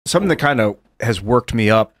something that kind of has worked me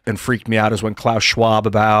up and freaked me out is when Klaus Schwab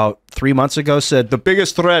about 3 months ago said the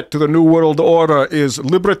biggest threat to the New World Order is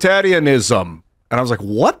libertarianism. And I was like,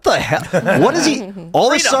 what the hell? What is he?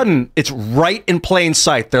 All of a sudden, it's right in plain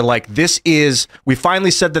sight. They're like, we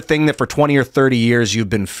finally said the thing that for 20 or 30 years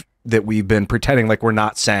that we've been pretending like we're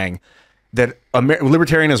not saying. That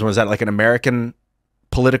libertarianism, is that like an American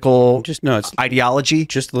political ideology?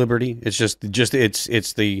 Just liberty. It's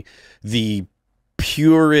it's the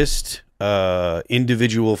purest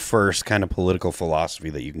individual first kind of political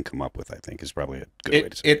philosophy that you can come up with, I think, is probably a good way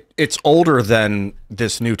to say it. It's older than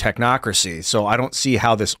this new technocracy, so I don't see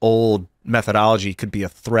how this old methodology could be a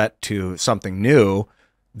threat to something new.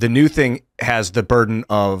 The new thing has the burden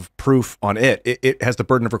of proof on it. It has the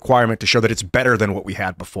burden of requirement to show that it's better than what we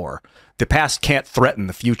had before. The past can't threaten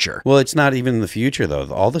the future. Well, it's not even the future, though.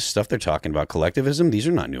 All the stuff they're talking about, collectivism, these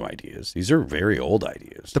are not new ideas. These are very old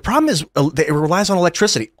ideas. The problem is it relies on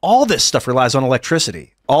electricity. All this stuff relies on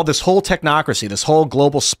electricity. All this whole technocracy, this whole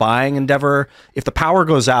global spying endeavor, if the power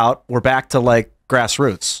goes out, we're back to like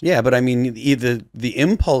grassroots. Yeah, but I mean, the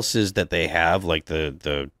impulses that they have, like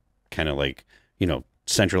the kind of like, you know,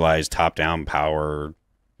 centralized top-down power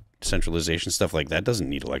centralization stuff like that doesn't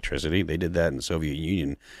need electricity. They did that in the Soviet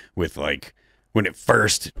Union with, like, when it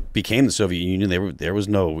first became the Soviet Union, it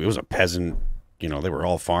was a peasant, you know, they were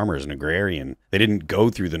all farmers and agrarian. They didn't go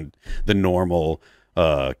through the normal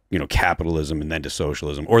you know, capitalism and then to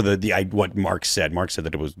socialism, or what Marx said. Marx said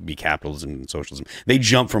that it would be capitalism and socialism. They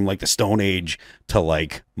jumped from like the Stone Age to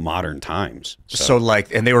like modern times. So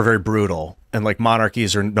like, and they were very brutal. And like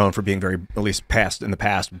monarchies are known for being very, at least in the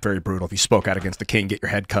past, very brutal. If you spoke out against the king, get your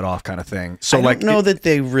head cut off, kind of thing. So I don't know that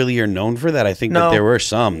they really are known for that. I think that there were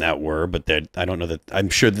some that were, but I don't know that. I'm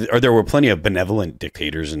sure, or there were plenty of benevolent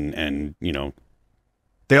dictators, and you know,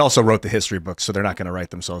 they also wrote the history books, so they're not going to write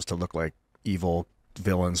themselves to look like evil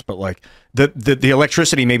villains. But like the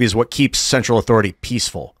electricity maybe is what keeps central authority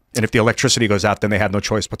peaceful. And if the electricity goes out, then they have no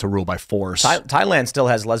choice but to rule by force. Thailand still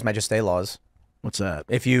has lèse majesté laws. What's that?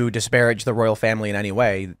 If you disparage the royal family in any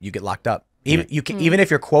way, you get locked up. Even even if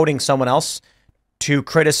you're quoting someone else to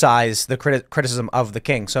criticize the criticism of the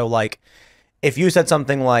king. So like, if you said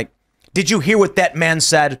something like, "Did you hear what that man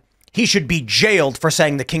said? He should be jailed for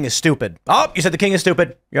saying the king is stupid." Oh, you said the king is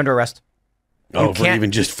stupid. You're under arrest. Oh, for even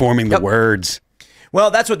just forming the words. Well,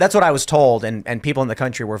 that's what I was told, and people in the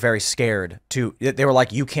country were very scared to. They were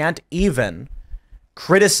like, you can't even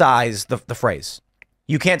criticize the phrase.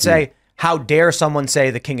 You can't say, "How dare someone say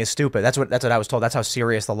the king is stupid?" That's what I was told. That's how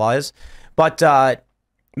serious the law is. But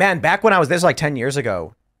man, back when I was this like 10 years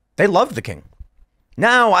ago, they loved the king.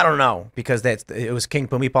 Now I don't know, because it was King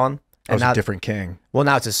Bhumibol. It was a different king. Well,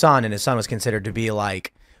 now it's his son, and his son was considered to be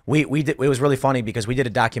like it was really funny because we did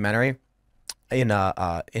a documentary in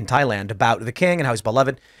Thailand about the king and how he's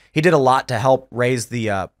beloved. He did a lot to help raise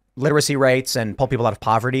the literacy rates and pull people out of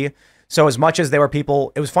poverty. So as much as there were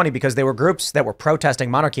people, it was funny because there were groups that were protesting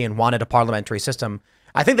monarchy and wanted a parliamentary system.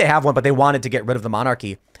 I think they have one, but they wanted to get rid of the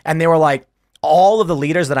monarchy. And they were like, all of the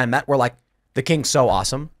leaders that I met were like, the king's so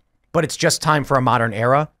awesome, but it's just time for a modern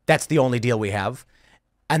era. That's the only deal we have.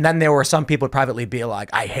 And then there were some people would privately be like,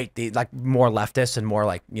 I hate the, like more leftists and more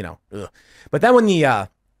like, you know, ugh. But then when the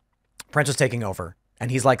Prince was taking over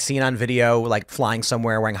and he's like seen on video, like flying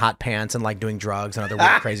somewhere wearing hot pants and like doing drugs and other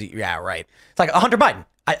weird crazy. Yeah, right. It's like Hunter Biden.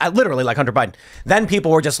 I literally like Hunter Biden. Then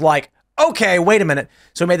people were just like, okay, wait a minute.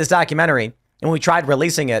 So we made this documentary, and when we tried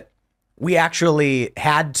releasing it, we actually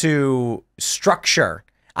had to structure.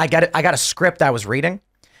 I got a script I was reading,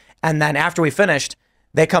 and then after we finished,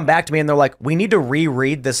 they come back to me and they're like, we need to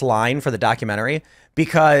reread this line for the documentary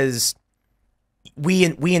because we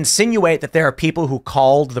insinuate that there are people who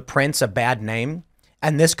called the prince a bad name,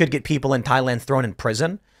 and this could get people in Thailand thrown in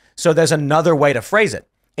prison. So there's another way to phrase it.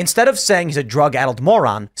 Instead of saying he's a drug-addled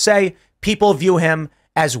moron, say people view him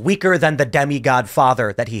as weaker than the demigod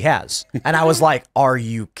father that he has. And I was like, are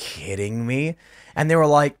you kidding me? And they were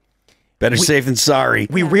like, better safe than sorry.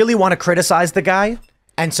 We really want to criticize the guy,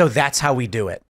 and so that's how we do it.